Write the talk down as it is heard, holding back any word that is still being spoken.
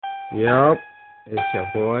Yup, it's your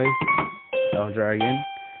boy, Aldo Mondragon,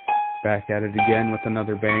 back at it again with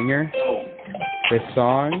another banger. This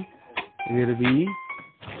song is gonna be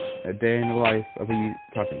a day in the life of a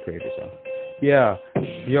content creator. So, yeah,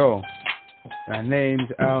 yo, my name's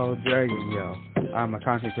Aldo Mondragon, yo. I'm a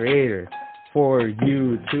content creator for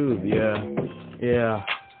YouTube, yeah.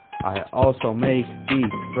 I also make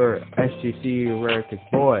beats for SGC Records,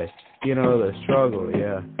 boy. You know the struggle,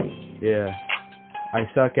 yeah. I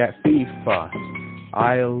suck at FIFA.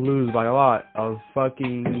 I lose by a lot of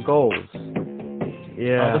fucking goals.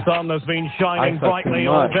 Yeah. The sun has been shining brightly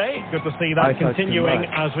all day. Good to see that continuing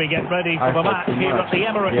as we get ready for the match here at the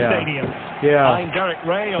Emirates Stadium. Yeah. I'm Derek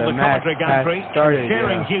Ray on the commentary gantry,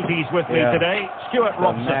 sharing duties with me today. Stuart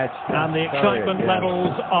Robson, and the excitement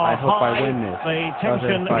levels are high. The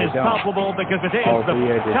tension is palpable because it is.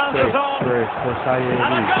 The chances on, and a goal!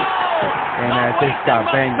 And I just got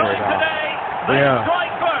banged on. Yeah,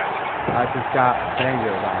 I just got banged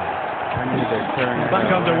on. I need to turn it back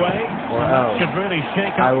underway, or else should really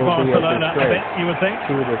shake up Barcelona a bit, you would think.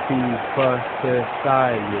 To the FIFA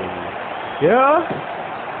society. Yeah.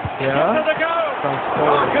 Into the goal!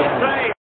 Oh, good save!